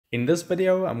In this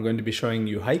video, I'm going to be showing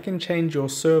you how you can change your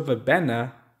server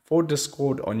banner for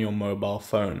Discord on your mobile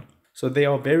phone. So there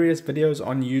are various videos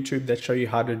on YouTube that show you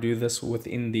how to do this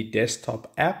within the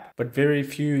desktop app, but very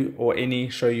few or any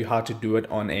show you how to do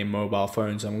it on a mobile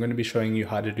phone. So I'm going to be showing you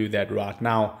how to do that right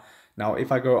now. Now,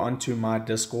 if I go onto my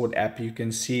Discord app, you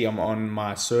can see I'm on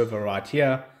my server right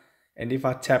here. And if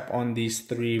I tap on these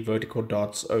three vertical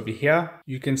dots over here,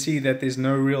 you can see that there's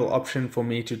no real option for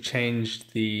me to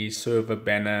change the server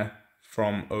banner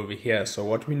from over here. So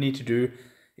what we need to do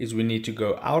is we need to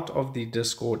go out of the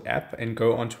Discord app and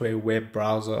go onto a web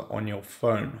browser on your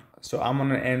phone. So I'm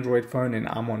on an Android phone and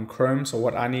I'm on Chrome. So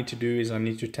what I need to do is I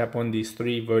need to tap on these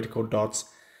three vertical dots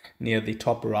near the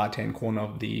top right hand corner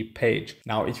of the page.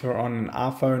 Now, if you're on an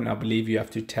iPhone, I believe you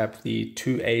have to tap the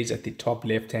two A's at the top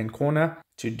left hand corner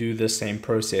to do the same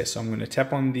process. So I'm going to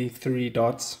tap on the three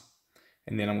dots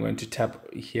and then I'm going to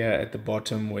tap here at the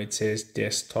bottom where it says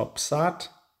desktop site.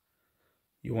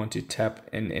 You want to tap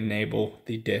and enable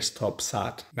the desktop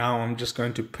site. Now I'm just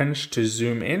going to pinch to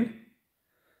zoom in,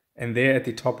 and there at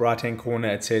the top right hand corner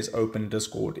it says open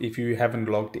Discord. If you haven't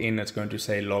logged in, it's going to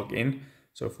say log in.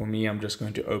 So for me, I'm just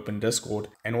going to open Discord.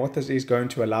 And what this is going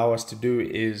to allow us to do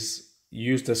is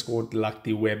use Discord like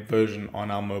the web version on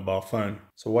our mobile phone.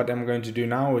 So what I'm going to do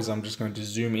now is I'm just going to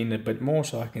zoom in a bit more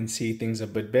so I can see things a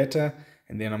bit better.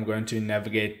 And then I'm going to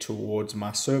navigate towards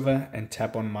my server and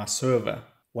tap on my server.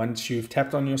 Once you've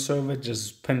tapped on your server,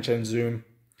 just pinch and zoom.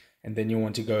 And then you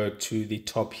want to go to the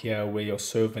top here where your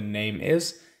server name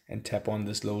is and tap on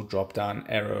this little drop down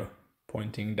arrow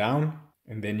pointing down.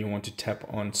 And then you want to tap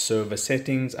on server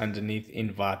settings underneath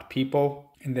invite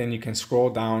people. And then you can scroll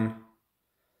down.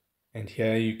 And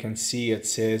here you can see it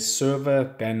says server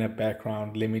banner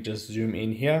background. Let me just zoom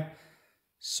in here.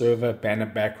 Server banner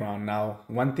background. Now,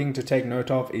 one thing to take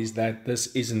note of is that this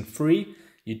isn't free.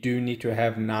 You do need to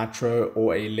have Nitro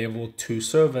or a level 2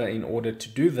 server in order to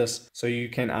do this. So you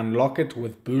can unlock it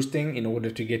with boosting in order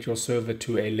to get your server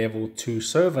to a level 2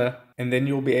 server. And then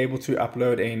you'll be able to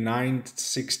upload a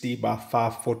 960 by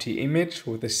 540 image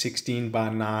with a 16 by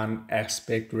 9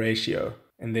 aspect ratio.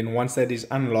 And then once that is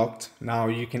unlocked, now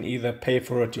you can either pay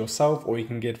for it yourself or you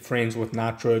can get friends with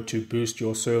Nitro to boost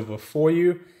your server for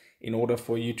you in order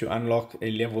for you to unlock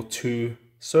a level 2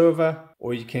 server,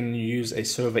 or you can use a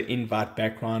server invite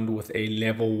background with a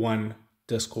level 1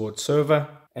 Discord server.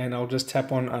 And I'll just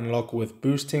tap on unlock with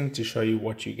boosting to show you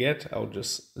what you get. I'll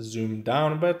just zoom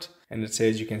down a bit and it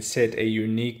says you can set a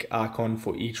unique icon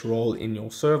for each role in your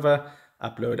server,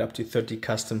 upload up to 30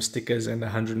 custom stickers and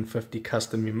 150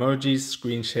 custom emojis,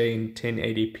 screen share in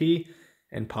 1080p,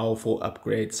 and powerful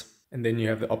upgrades. And then you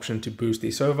have the option to boost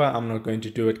the server. I'm not going to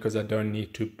do it because I don't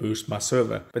need to boost my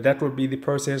server. But that would be the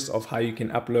process of how you can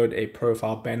upload a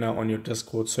profile banner on your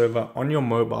Discord server on your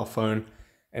mobile phone.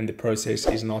 And the process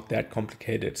is not that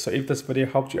complicated. So if this video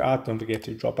helped you out, don't forget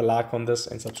to drop a like on this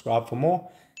and subscribe for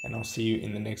more. And I'll see you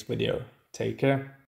in the next video. Take care.